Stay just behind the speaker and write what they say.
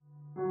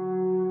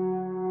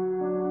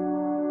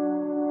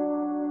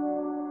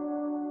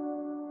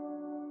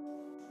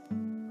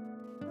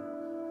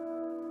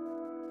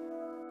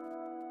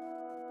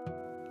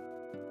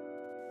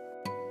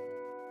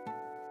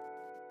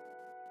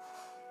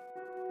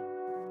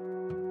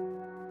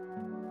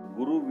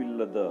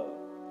ಗುರುವಿಲ್ಲದ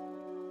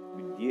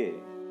ವಿದ್ಯೆ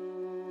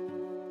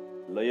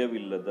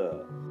ಲಯವಿಲ್ಲದ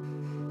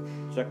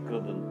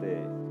ಚಕ್ರದಂತೆ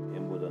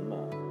ಎಂಬುದನ್ನು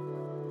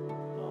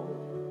ನಾವು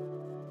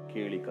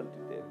ಕೇಳಿ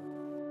ಕಲಿತಿದ್ದೇವೆ.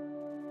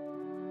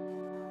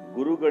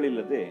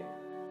 ಗುರುಗಳಿಲ್ಲದೆ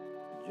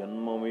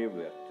ಜನ್ಮವೇ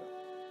ವ್ಯರ್ಥ.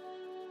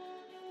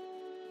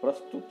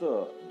 ಪ್ರಸ್ತುತ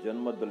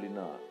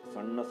ಜನ್ಮದಲ್ಲಿನ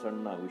ಸಣ್ಣ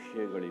ಸಣ್ಣ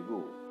ವಿಷಯಗಳಿಗೂ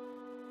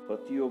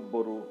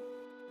ಪ್ರತಿಯೊಬ್ಬರೂ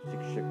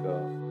ಶಿಕ್ಷಕ,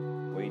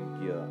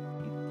 ವೈದ್ಯ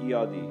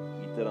ಇತ್ಯಾದಿ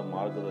ಇತರ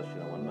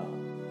ಮಾರ್ಗದರ್ಶನವನ್ನು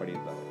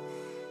ಪಡೆಯುತ್ತಾರೆ.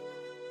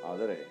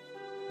 ಆದರೆ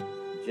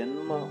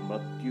ಜನ್ಮ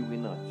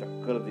ಮೃತ್ಯುವಿನ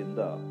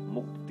ಚಕ್ರದಿಂದ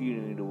ಮುಕ್ತಿ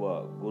ನೀಡುವ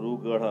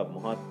ಗುರುಗಳ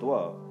ಮಹತ್ವ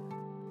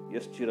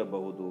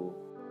ಎಷ್ಟಿರಬಹುದು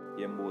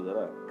ಎಂಬುದರ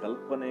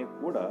ಕಲ್ಪನೆ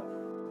ಕೂಡ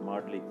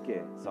ಮಾಡಲಿಕ್ಕೆ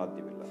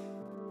ಸಾಧ್ಯವಿಲ್ಲ.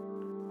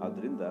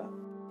 ಆದ್ದರಿಂದ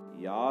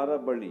ಯಾರ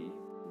ಬಳಿ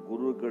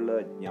ಗುರುಗಳ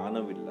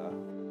ಜ್ಞಾನವಿಲ್ಲ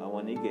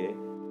ಅವನಿಗೆ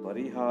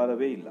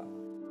ಪರಿಹಾರವೇ ಇಲ್ಲ.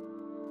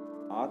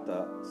 ಆತ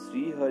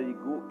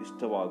ಶ್ರೀಹರಿಗೂ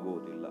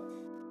ಇಷ್ಟವಾಗುವುದಿಲ್ಲ.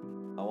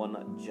 ಅವನ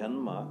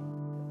ಜನ್ಮ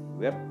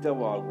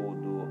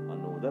ವ್ಯರ್ಥವಾಗುವುದು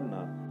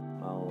ಅನ್ನುವುದನ್ನು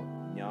ನಾವು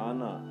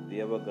ಜ್ಞಾನ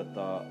ದೇವಗತ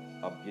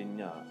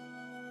ಅಭ್ಯನ್ಯ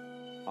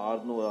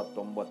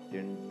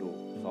 698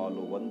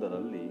 ಸಾಲು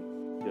 1ರಲ್ಲಿ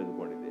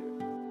ತಿಳಿದುಕೊಂಡಿದ್ದೇವೆ.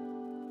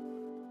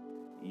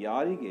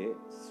 ಯಾರಿಗೆ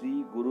ಶ್ರೀ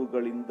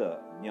ಗುರುಗಳಿಂದ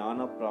ಜ್ಞಾನ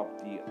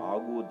ಪ್ರಾಪ್ತಿ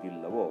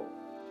ಆಗುವುದಿಲ್ಲವೋ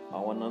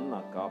ಅವನನ್ನು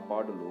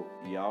ಕಾಪಾಡಲು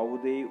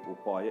ಯಾವುದೇ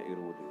ಉಪಾಯ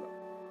ಇರುವುದಿಲ್ಲ.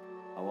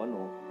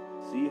 ಅವನು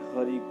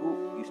ಶ್ರೀಹರಿಗೂ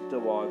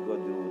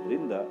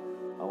ಇಷ್ಟವಾಗದಿರುವುದರಿಂದ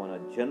ಅವನ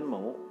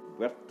ಜನ್ಮವು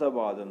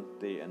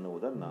ವ್ಯರ್ಥವಾದಂತೆ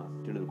ಎನ್ನುವುದನ್ನು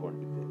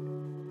ತಿಳಿದುಕೊಂಡಿದ್ದೇವೆ.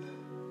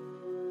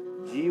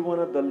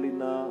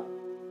 ಜೀವನದಲ್ಲಿನ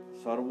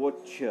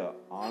ಸರ್ವೋಚ್ಚ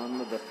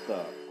ಆನಂದದತ್ತ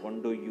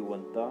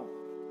ಕೊಂಡೊಯ್ಯುವಂಥ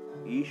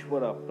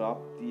ಈಶ್ವರ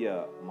ಪ್ರಾಪ್ತಿಯ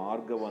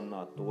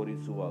ಮಾರ್ಗವನ್ನು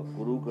ತೋರಿಸುವ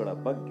ಗುರುಗಳ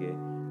ಬಗ್ಗೆ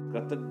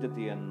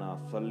ಕೃತಜ್ಞತೆಯನ್ನು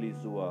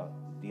ಸಲ್ಲಿಸುವ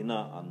ದಿನ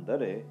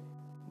ಅಂದರೆ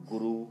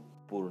ಗುರು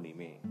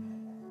ಪೂರ್ಣಿಮೆ.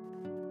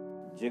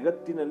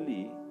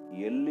 ಜಗತ್ತಿನಲ್ಲಿ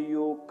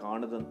ಎಲ್ಲಿಯೂ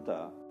ಕಾಣದಂಥ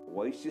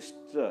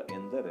ವೈಶಿಷ್ಟ್ಯ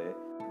ಎಂದರೆ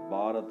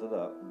ಭಾರತದ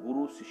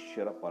ಗುರು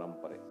ಶಿಷ್ಯರ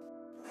ಪರಂಪರೆ.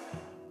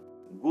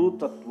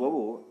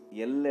 ಗುರುತತ್ವವು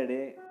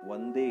ಎಲ್ಲೆಡೆ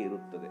ಒಂದೇ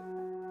ಇರುತ್ತದೆ.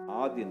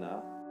 ಆ ದಿನ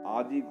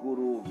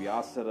ಆದಿಗುರು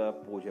ವ್ಯಾಸರ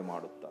ಪೂಜೆ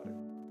ಮಾಡುತ್ತಾರೆ.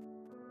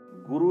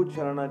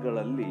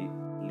 ಗುರುಚರಣಗಳಲ್ಲಿ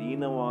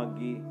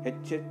ಲೀನವಾಗಿ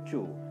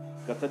ಹೆಚ್ಚೆಚ್ಚು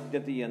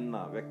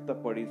ಕೃತಜ್ಞತೆಯನ್ನು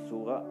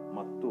ವ್ಯಕ್ತಪಡಿಸುವ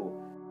ಮತ್ತು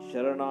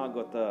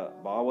ಶರಣಾಗತ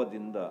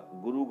ಭಾವದಿಂದ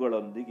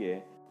ಗುರುಗಳೊಂದಿಗೆ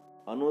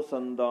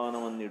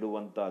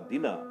ಅನುಸಂಧಾನವನ್ನಿಡುವಂಥ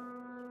ದಿನ.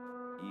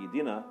 ಈ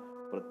ದಿನ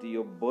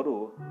ಪ್ರತಿಯೊಬ್ಬರೂ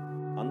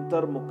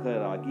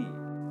ಅಂತರ್ಮುಖರಾಗಿ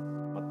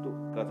ಮತ್ತು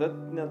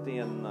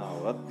ಕೃತಜ್ಞತೆಯನ್ನು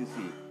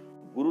ವರ್ಧಿಸಿ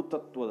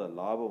ಗುರುತತ್ವದ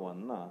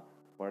ಲಾಭವನ್ನು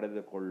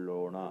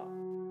ಪಡೆದುಕೊಳ್ಳೋಣ.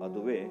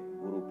 ಅದುವೇ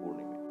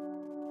ಗುರುಪೂರ್ಣಿಮೆ.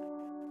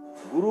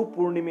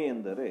 ಗುರುಪೂರ್ಣಿಮೆ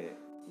ಎಂದರೆ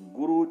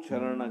ಗುರು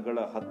ಚರಣಗಳ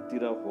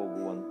ಹತ್ತಿರ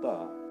ಹೋಗುವಂಥ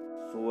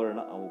ಸುವರ್ಣ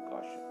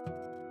ಅವಕಾಶ.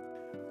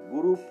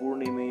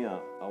 ಗುರುಪೂರ್ಣಿಮೆಯ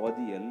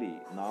ಅವಧಿಯಲ್ಲಿ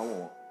ನಾವು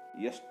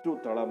ಎಷ್ಟು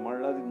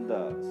ತಳಮಳದಿಂದ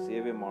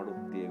ಸೇವೆ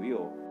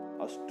ಮಾಡುತ್ತೇವೆಯೋ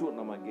ಅಷ್ಟು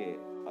ನಮಗೆ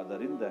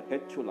ಅದರಿಂದ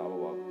ಹೆಚ್ಚು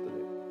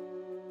ಲಾಭವಾಗುತ್ತದೆ.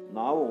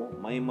 ನಾವು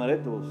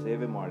ಮೈಮರೆತು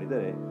ಸೇವೆ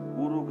ಮಾಡಿದರೆ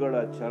ಗುರುಗಳ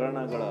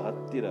ಚರಣಗಳ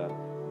ಹತ್ತಿರ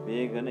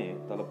ಬೇಗನೆ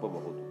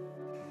ತಲುಪಬಹುದು.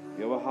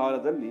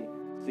 ವ್ಯವಹಾರದಲ್ಲಿ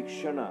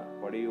ಶಿಕ್ಷಣ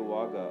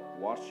ಪಡೆಯುವಾಗ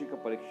ವಾರ್ಷಿಕ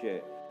ಪರೀಕ್ಷೆ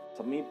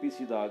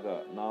ಸಮೀಪಿಸಿದಾಗ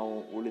ನಾವು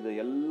ಉಳಿದ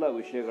ಎಲ್ಲ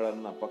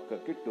ವಿಷಯಗಳನ್ನು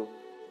ಪಕ್ಕಕ್ಕಿಟ್ಟು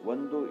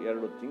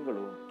 1-2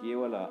 ತಿಂಗಳು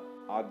ಕೇವಲ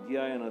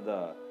ಅಧ್ಯಯನದ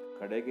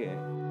ಕಡೆಗೆ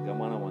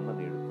ಗಮನವನ್ನು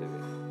ನೀಡುತ್ತೇವೆ.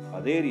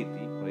 ಅದೇ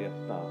ರೀತಿ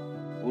ಪ್ರಯತ್ನ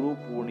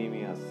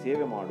ಗುರುಪೂರ್ಣಿಮೆಯ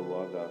ಸೇವೆ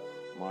ಮಾಡುವಾಗ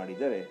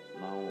ಮಾಡಿದರೆ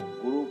ನಾವು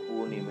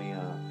ಗುರುಪೂರ್ಣಿಮೆಯ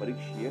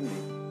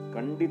ಪರೀಕ್ಷೆಯಲ್ಲಿ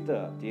ಖಂಡಿತ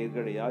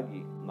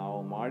ತೇರ್ಗಡೆಯಾಗಿ ನಾವು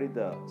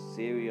ಮಾಡಿದ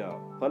ಸೇವೆಯ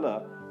ಫಲ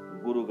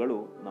ಗುರುಗಳು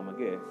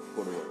ನಮಗೆ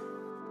ಕೊಡುವರು.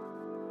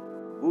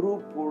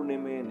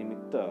 ಗುರುಪೂರ್ಣಿಮೆ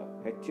ನಿಮಿತ್ತ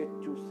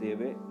ಹೆಚ್ಚೆಚ್ಚು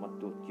ಸೇವೆ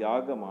ಮತ್ತು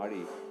ತ್ಯಾಗ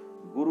ಮಾಡಿ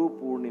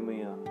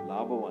ಗುರುಪೂರ್ಣಿಮೆಯ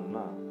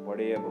ಲಾಭವನ್ನು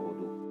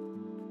ಪಡೆಯಬಹುದು.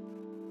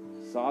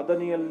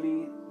 ಸಾಧನೆಯಲ್ಲಿ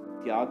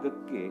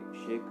ತ್ಯಾಗಕ್ಕೆ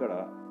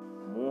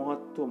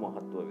 30%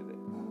 ಮಹತ್ವವಿದೆ.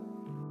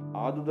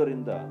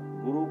 ಆದುದರಿಂದ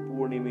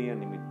ಗುರುಪೂರ್ಣಿಮೆಯ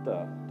ನಿಮಿತ್ತ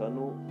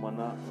ತನು,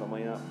 ಮನ,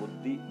 ಸಮಯ,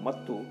 ಬುದ್ಧಿ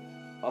ಮತ್ತು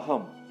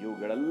ಅಹಂ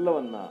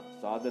ಇವುಗಳೆಲ್ಲವನ್ನ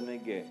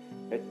ಸಾಧನೆಗೆ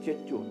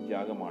ಹೆಚ್ಚೆಚ್ಚು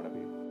ತ್ಯಾಗ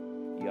ಮಾಡಬೇಕು.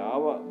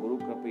 ಯಾವ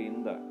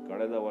ಗುರುಕೃಪೆಯಿಂದ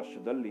ಕಳೆದ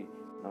ವರ್ಷದಲ್ಲಿ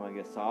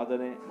ನಮಗೆ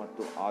ಸಾಧನೆ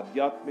ಮತ್ತು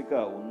ಆಧ್ಯಾತ್ಮಿಕ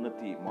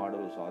ಉನ್ನತಿ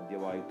ಮಾಡಲು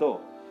ಸಾಧ್ಯವಾಯಿತೋ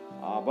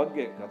ಆ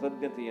ಬಗ್ಗೆ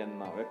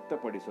ಕೃತಜ್ಞತೆಯನ್ನು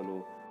ವ್ಯಕ್ತಪಡಿಸಲು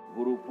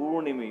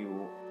ಗುರುಪೂರ್ಣಿಮೆಯು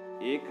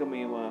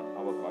ಏಕಮೇವ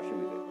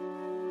ಅವಕಾಶವಿದೆ.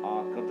 ಆ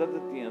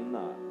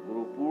ಕೃತಜ್ಞತೆಯನ್ನು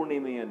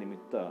ಗುರುಪೂರ್ಣಿಮೆಯ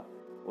ನಿಮಿತ್ತ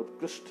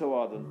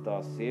ಉತ್ಕೃಷ್ಟವಾದಂಥ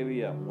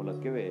ಸೇವೆಯ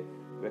ಮೂಲಕವೇ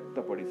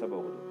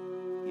ವ್ಯಕ್ತಪಡಿಸಬಹುದು.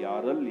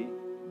 ಯಾರಲ್ಲಿ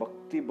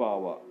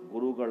ಭಕ್ತಿಭಾವ,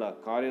 ಗುರುಗಳ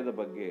ಕಾರ್ಯದ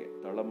ಬಗ್ಗೆ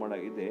ತಳಮಳ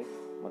ಇದೆ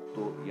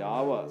ಮತ್ತು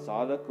ಯಾವ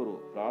ಸಾಧಕರು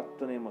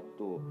ಪ್ರಾರ್ಥನೆ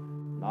ಮತ್ತು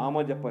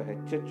ನಾಮಜಪ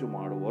ಹೆಚ್ಚೆಚ್ಚು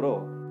ಮಾಡುವರೋ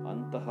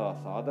ಅಂತಹ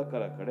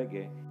ಸಾಧಕರ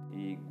ಕಡೆಗೆ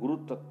ಈ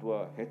ಗುರುತತ್ವ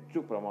ಹೆಚ್ಚು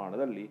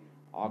ಪ್ರಮಾಣದಲ್ಲಿ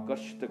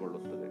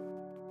ಆಕರ್ಷಿತಗೊಳ್ಳುತ್ತದೆ.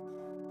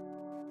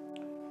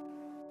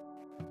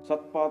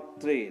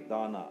 ಸತ್ಪಾತ್ರೆ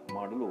ದಾನ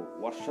ಮಾಡಲು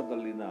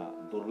ವರ್ಷದಲ್ಲಿನ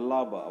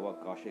ದುರ್ಲಭ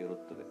ಅವಕಾಶ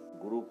ಇರುತ್ತದೆ.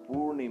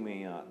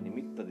 ಗುರುಪೂರ್ಣಿಮೆಯ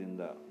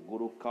ನಿಮಿತ್ತದಿಂದ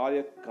ಗುರು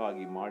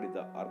ಕಾರ್ಯಕ್ಕಾಗಿ ಮಾಡಿದ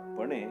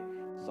ಅರ್ಪಣೆ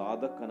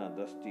ಸಾಧಕನ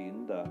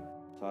ದೃಷ್ಟಿಯಿಂದ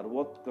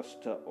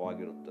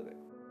ಸರ್ವೋತ್ಕೃಷ್ಟವಾಗಿರುತ್ತದೆ.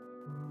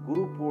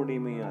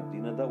 ಗುರುಪೂರ್ಣಿಮೆಯ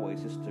ದಿನದ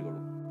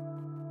ವೈಶಿಷ್ಟ್ಯಗಳು.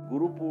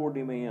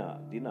 ಗುರುಪೂರ್ಣಿಮೆಯ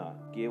ದಿನ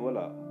ಕೇವಲ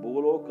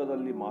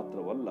ಭೂಲೋಕದಲ್ಲಿ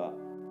ಮಾತ್ರವಲ್ಲ,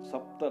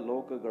 ಸಪ್ತ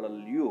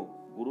ಲೋಕಗಳಲ್ಲಿಯೂ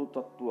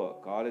ಗುರುತತ್ವ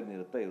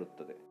ಕಾರ್ಯನಿರತ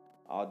ಇರುತ್ತದೆ.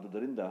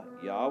 ಆದುದರಿಂದ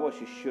ಯಾವ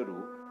ಶಿಷ್ಯರು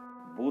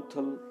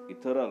ಭೂತಲ್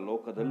ಇತರ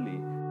ಲೋಕದಲ್ಲಿ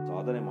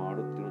ಸಾಧನೆ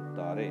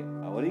ಮಾಡುತ್ತಿರುತ್ತಾರೆ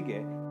ಅವರಿಗೆ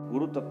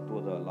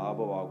ಗುರುತತ್ವದ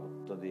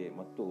ಲಾಭವಾಗುತ್ತದೆ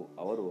ಮತ್ತು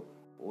ಅವರು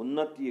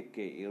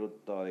ಉನ್ನತಿಯಕ್ಕೆ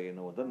ಏರುತ್ತಾರೆ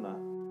ಎನ್ನುವುದನ್ನು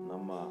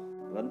ನಮ್ಮ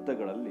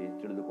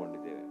ಗ್ರಂಥಗಳಲ್ಲಿ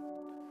ತಿಳಿದುಕೊಂಡಿದ್ದೇವೆ.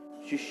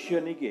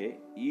 ಶಿಷ್ಯನಿಗೆ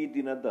ಈ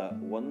ದಿನದ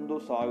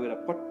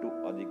 1,000 ಪಟ್ಟು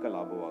ಅಧಿಕ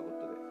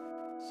ಲಾಭವಾಗುತ್ತದೆ.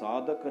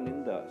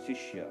 ಸಾಧಕನಿಂದ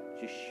ಶಿಷ್ಯ,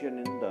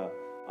 ಶಿಷ್ಯನಿಂದ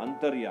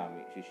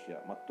ಅಂತರ್ಯಾಮಿ ಶಿಷ್ಯ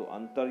ಮತ್ತು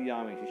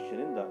ಅಂತರ್ಯಾಮಿ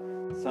ಶಿಷ್ಯನಿಂದ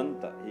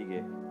ಸಂತ, ಹೀಗೆ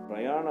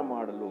ಪ್ರಯಾಣ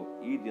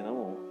ಮಾಡಲು ಈ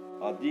ದಿನವು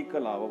ಅಧಿಕ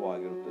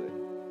ಲಾಭವಾಗಿರುತ್ತದೆ.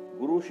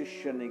 ಗುರು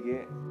ಶಿಷ್ಯನಿಗೆ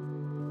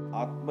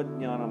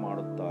ಆತ್ಮಜ್ಞಾನ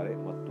ಮಾಡುತ್ತಾರೆ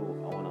ಮತ್ತು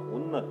ಅವನ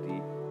ಉನ್ನತಿ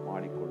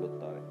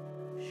ಮಾಡಿಕೊಳ್ಳುತ್ತಾರೆ.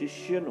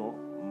 ಶಿಷ್ಯನು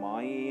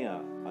ಮಾಯೆಯ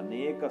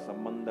ಅನೇಕ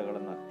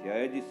ಸಂಬಂಧಗಳನ್ನು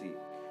ತ್ಯಜಿಸಿ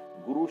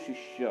ಗುರು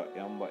ಶಿಷ್ಯ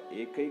ಎಂಬ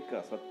ಏಕೈಕ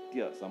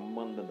ಸತ್ಯ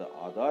ಸಂಬಂಧದ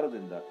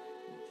ಆಧಾರದಿಂದ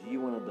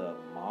ಜೀವನದ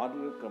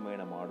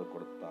ಮಾರ್ಗಕ್ರಮೇಣ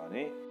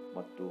ಮಾಡಿಕೊಡುತ್ತಾನೆ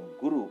ಮತ್ತು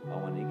ಗುರು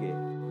ಅವನಿಗೆ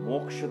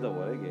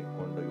ಮೋಕ್ಷದವರೆಗೆ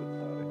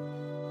ಕೊಂಡೊಯ್ಯುತ್ತಾರೆ.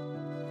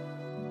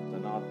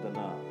 ಸನಾತನ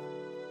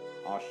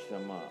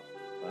ಆಶ್ರಮ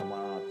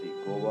ರಮಣಾತಿ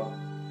ಗೋವಾ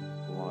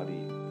ಕುಮಾರಿ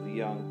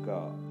ಪ್ರಿಯಾಂಕಾ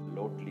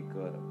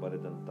ಲೋಟ್ಲಿಕರ್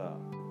ಬರೆದಂಥ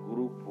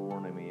ಗುರು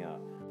ಪೂರ್ಣಿಮೆಯ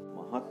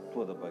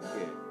ಮಹತ್ವದ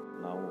ಬಗ್ಗೆ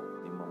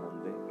ನಾವು ನಿಮ್ಮ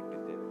ಮುಂದೆ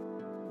ಇಟ್ಟಿದ್ದೇವೆ.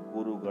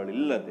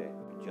 ಗುರುಗಳಿಲ್ಲದೆ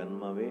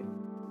ಜನ್ಮವೇ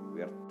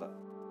ವ್ಯರ್ಥ.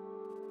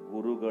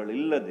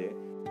 ಗುರುಗಳಿಲ್ಲದೆ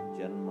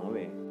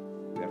ಜನ್ಮವೇ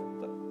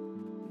ವ್ಯರ್ಥ.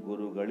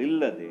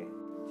 ಗುರುಗಳಿಲ್ಲದೆ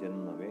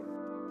ಜನ್ಮವೇ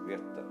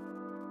ವ್ಯರ್ಥ.